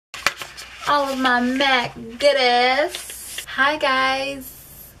all of my MAC goodies. Hi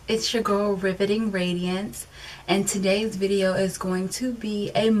guys, it's your girl Riveting Radiance, and today's video is going to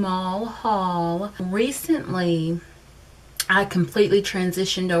be a mall haul. Recently, I completely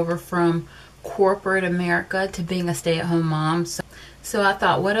transitioned over from corporate America to being a stay-at-home mom. So I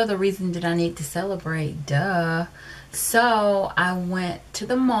thought, what other reason did I need to celebrate? Duh. So I went to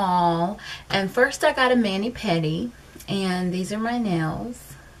the mall, and first I got a mani-pedi, and these are my nails.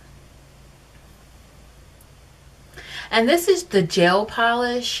 And this is the gel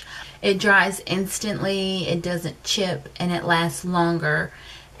polish. It dries instantly, it doesn't chip, and it lasts longer.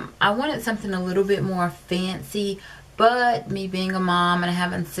 I wanted something a little bit more fancy, but me being a mom and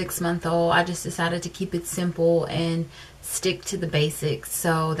having a 6-month-old, I just decided to keep it simple and stick to the basics.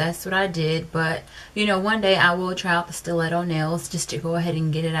 So that's what I did. But you know, one day I will try out the stiletto nails just to go ahead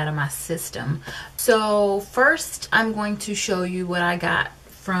and get it out of my system. So first I'm going to show you what I got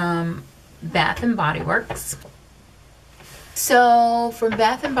from Bath&Body Works. So from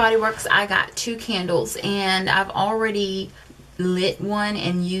Bath&Body Works I got 2 candles, and I've already lit one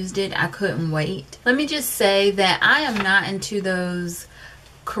and used it. I couldn't wait. Let me just say that I am not into those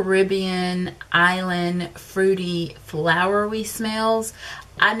Caribbean island fruity flowery smells.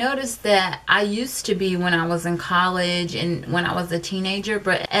 I noticed that I used to be when I was in college and when I was a teenager,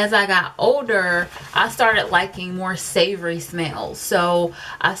 but as I got older I started liking more savory smells. So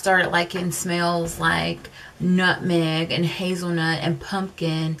I started liking smells like nutmeg and hazelnut and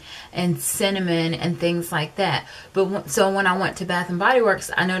pumpkin and cinnamon and things like that. But so when I went to Bath and Body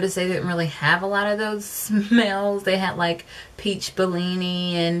Works, I noticed they didn't really have a lot of those smells. They had like peach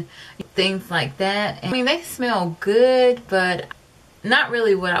Bellini and things like that. And, I mean, they smell good, but not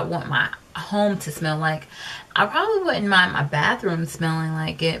really what I want my home to smell like. I probably wouldn't mind my bathroom smelling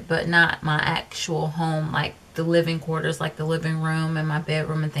like it, but not my actual home, like the living quarters, like the living room and my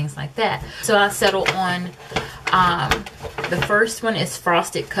bedroom and things like that. So I settled on the first one is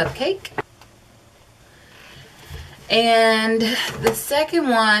Frosted Cupcake, and the second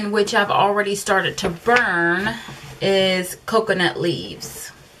one, which I've already started to burn, is Coconut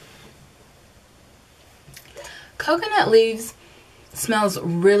Leaves. Coconut Leaves smells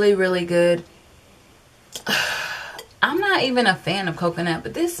really, really good. I'm not even a fan of coconut,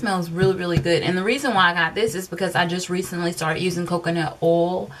 but this smells really, really good. And the reason why I got this is because I just recently started using coconut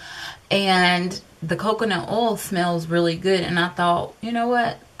oil, and the coconut oil smells really good. And I thought, you know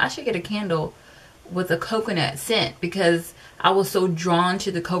what, I should get a candle with a coconut scent because I was so drawn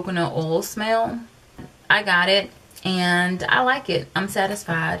to the coconut oil smell. I got it and I like it. I'm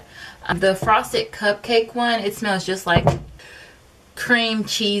satisfied. The Frosted Cupcake one, it smells just like cream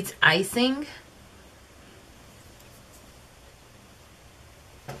cheese icing.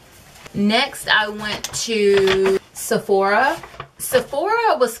 Next I went to Sephora.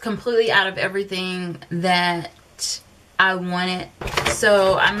 Sephora was completely out of everything that I wanted,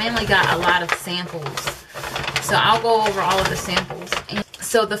 so I mainly got a lot of samples. So I'll go over all of the samples.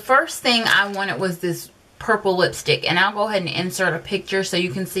 So the first thing I wanted was this purple lipstick, and I'll go ahead and insert a picture so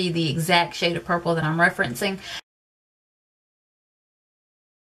you can see the exact shade of purple that I'm referencing.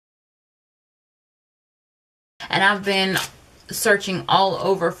 And I've been searching all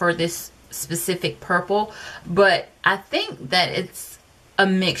over for this specific purple, but I think that it's a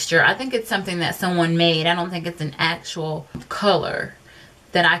mixture. I think it's something that someone made. I don't think it's an actual color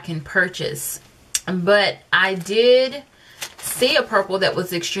that I can purchase. But I did see a purple that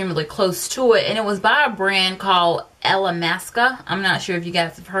was extremely close to it, and it was by a brand called illamasqua. I'm not sure if you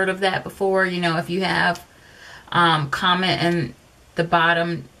guys have heard of that before. You know, if you have, comment in the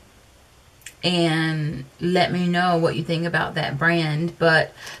bottom and let me know what you think about that brand.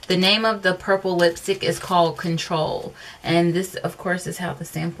 But the name of the purple lipstick is called Kontrol, and this of course is how the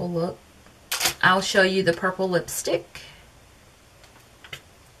sample look. I'll show you the purple lipstick.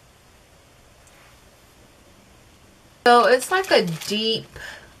 So it's like a deep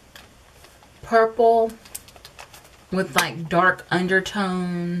purple with like dark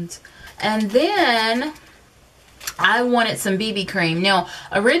undertones. And then I wanted some BB cream. Now,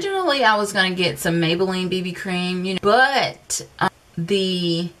 originally I was going to get some Maybelline BB cream, you know, but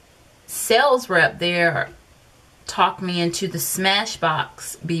the sales rep there talked me into the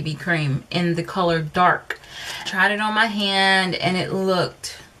Smashbox BB cream in the color dark. I tried it on my hand and it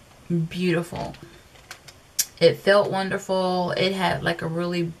looked beautiful. It felt wonderful. It had like a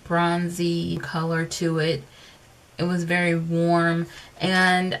really bronzy color to it. It was very warm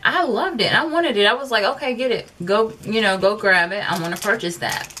and I loved it. I wanted it. I was like, okay, get it. Go, you know, go grab it. I want to purchase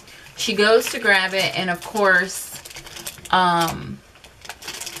that. She goes to grab it, and of course,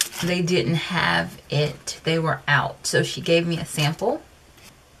 they didn't have it. They were out. So she gave me a sample.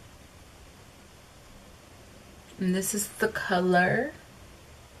 And this is the color.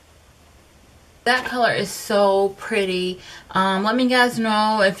 That color is so pretty. Let me guys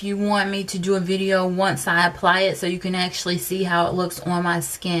know if you want me to do a video once I apply it so you can actually see how it looks on my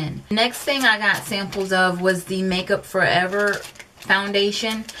skin. Next thing I got samples of was the Makeup Forever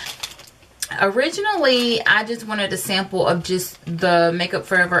foundation. Originally, I just wanted a sample of just the Makeup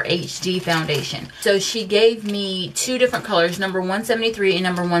Forever HD foundation. So she gave me two different colors, number 173 and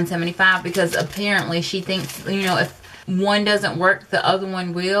number 175, because apparently she thinks, you know, if one doesn't work, the other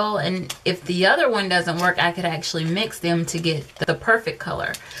one will, and if the other one doesn't work, I could actually mix them to get the perfect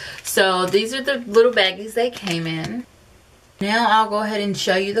color. So these are the little baggies they came in. Now I'll go ahead and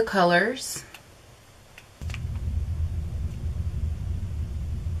show you the colors.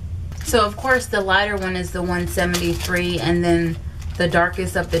 So of course the lighter one is the 173, and then the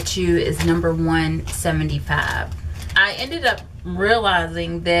darkest of the two is number 175. I ended up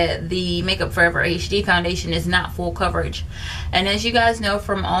realizing that the Makeup Forever HD foundation is not full coverage, and as you guys know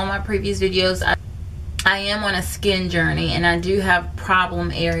from all my previous videos, I am on a skin journey and I do have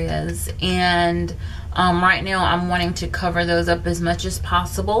problem areas, and right now I'm wanting to cover those up as much as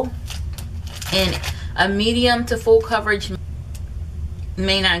possible, and a medium to full coverage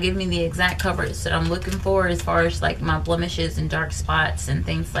may not give me the exact coverage that I'm looking for as far as like my blemishes and dark spots and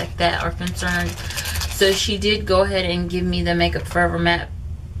things like that are concerned. So she did go ahead and give me the Makeup Forever Matte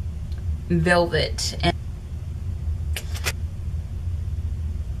Velvet.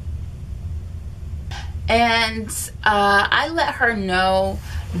 And I let her know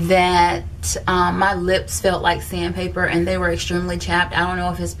that my lips felt like sandpaper and they were extremely chapped. I don't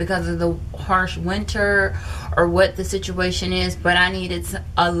know if it's because of the harsh winter or what the situation is, but I needed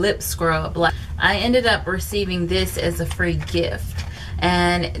a lip scrub. Like, I ended up receiving this as a free gift,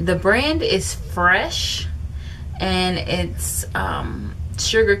 and the brand is Fresh, and it's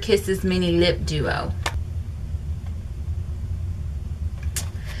Sugar Kisses Mini Lip Duo.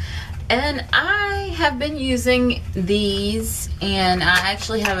 And I have been using these, and I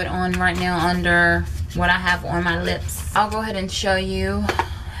actually have it on right now under what I have on my lips. I'll go ahead and show you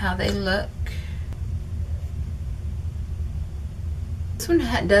how they look. This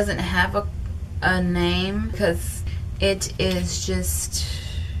one doesn't have a name because it is just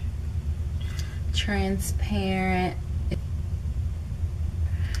transparent.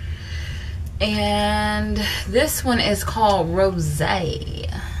 And this one is called Rosé.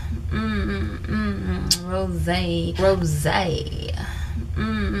 Rosé.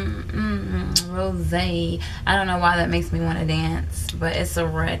 Rosé. I don't know why that makes me want to dance, but it's a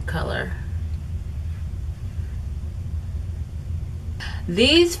red color.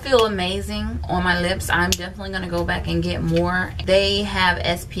 These feel amazing on my lips. I'm definitely going to go back and get more. They have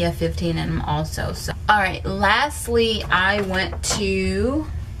SPF 15 in them also. So, alright, lastly, I went to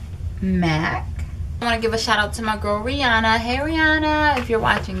M.A.C. I want to give a shout out to my girl Rihanna. Hey Rihanna, if you're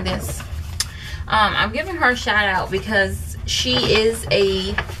watching this. I'm giving her a shout out because she is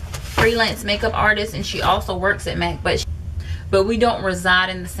a freelance makeup artist and she also works at M.A.C. But we don't reside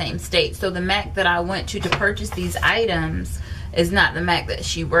in the same state. So the M.A.C that I went to purchase these items is not the M.A.C that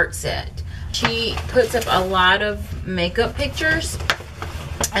she works at. She puts up a lot of makeup pictures,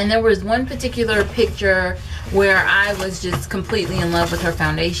 and there was one particular picture where I was just completely in love with her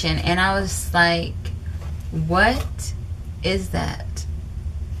foundation, and I was like, what is that?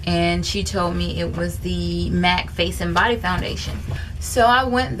 And she told me it was the M.A.C Face and Body Foundation. So I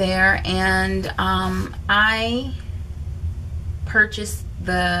went there and I purchased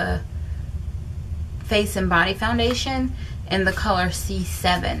the Face and Body Foundation in the color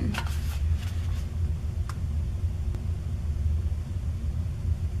C7.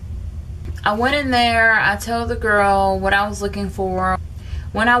 I went in there, I told the girl what I was looking for.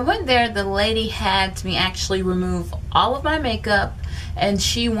 When I went there, the lady had me actually remove all of my makeup, and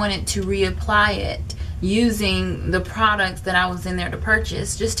she wanted to reapply it using the products that I was in there to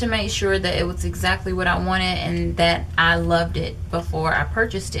purchase, just to make sure that it was exactly what I wanted and that I loved it before I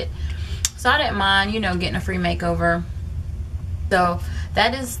purchased it. So I didn't mind, you know, getting a free makeover. So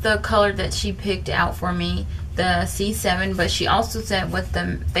that is the color that she picked out for me, the C7, but she also said with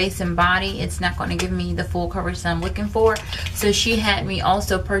the Face and Body, it's not going to give me the full coverage that I'm looking for. So she had me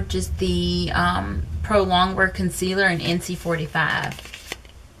also purchase the Pro Longwear Concealer in NC45.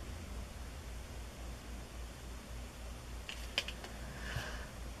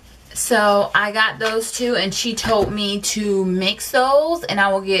 So I got those two, and she told me to mix those and I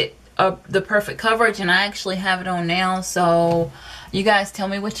will get the perfect coverage, and I actually have it on now. So you guys tell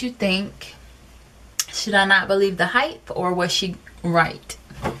me what you think. Should I not believe the hype, or was she right?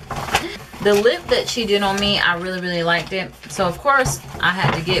 The lip that she did on me, I really liked it. So of course I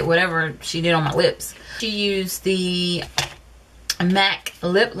had to get whatever she did on my lips. She used the M.A.C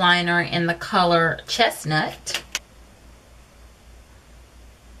lip liner in the color Chestnut.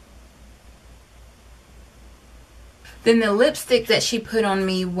 Then the lipstick that she put on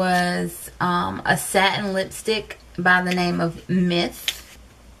me was a satin lipstick by the name of M.A.C.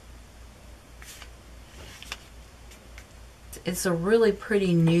 It's a really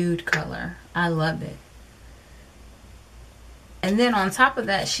pretty nude color. I love it. And then on top of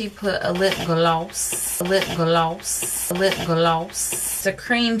that, she put a lip gloss. It's a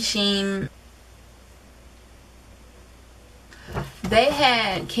cream sheen. They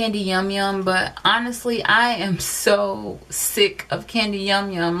had Candy Yum Yum, but honestly, I am so sick of Candy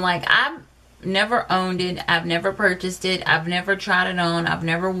Yum Yum. Like, I've never owned it. I've never purchased it. I've never tried it on. I've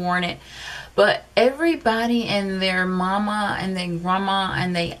never worn it. But everybody and their mama and their grandma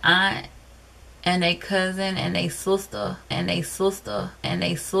and their aunt and their cousin and their sister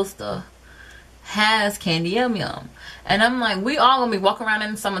has Candy Yum Yum. And I'm like, we all gonna be walking around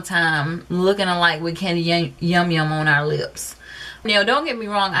in the summertime looking alike with Candy Yum Yum on our lips. Now, don't get me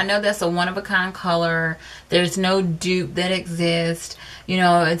wrong. I know that's a one-of-a-kind color. There's no dupe that exists. You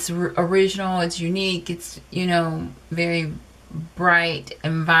know, it's original. It's unique. It's, you know, very bright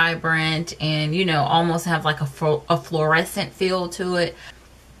and vibrant, and you know, almost have like a fluorescent feel to it.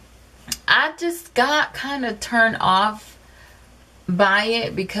 I just got kind of turned off by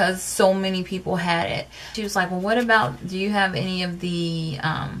it because so many people had it. She was like, well, what about, do you have any of the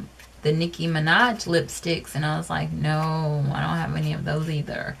Nicki Minaj lipsticks? And I was like, no, I don't have any of those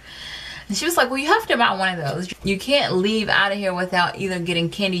either. And she was like, well, you have to buy one of those. You can't leave out of here without either getting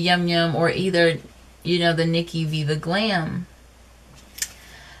Candy Yum Yum or either, you know, the Nicki Viva Glam.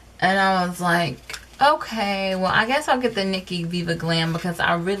 And I was like, okay, well, I guess I'll get the Nicki Viva Glam because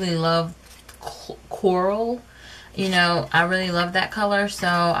I really love coral. You know, I really love that color. So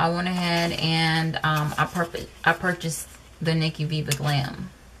I went ahead and I purchased the Nicki Viva Glam.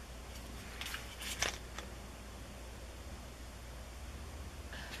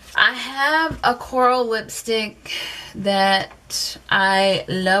 I have a coral lipstick that I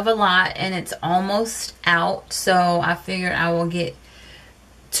love a lot, and it's almost out. So I figured I will get,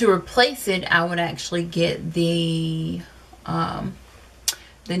 to replace it, I would actually get the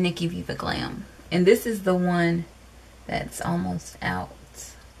Nicki Viva Glam. And this is the one that's almost out.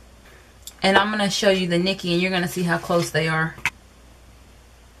 And I'm going to show you the Nicki, and you're going to see how close they are.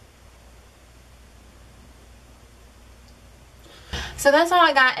 So that's all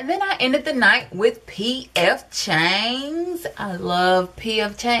I got. And then I ended the night with P.F. Chang's. I love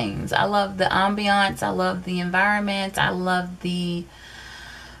P.F. Chang's. I love the ambiance. I love the environment. I love the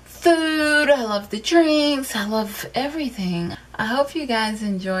food. I love the drinks. I love everything. I hope you guys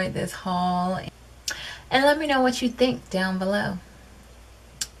enjoyed this haul. And let me know what you think down below.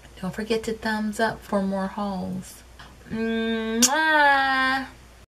 Don't forget to thumbs up for more hauls. Mwah!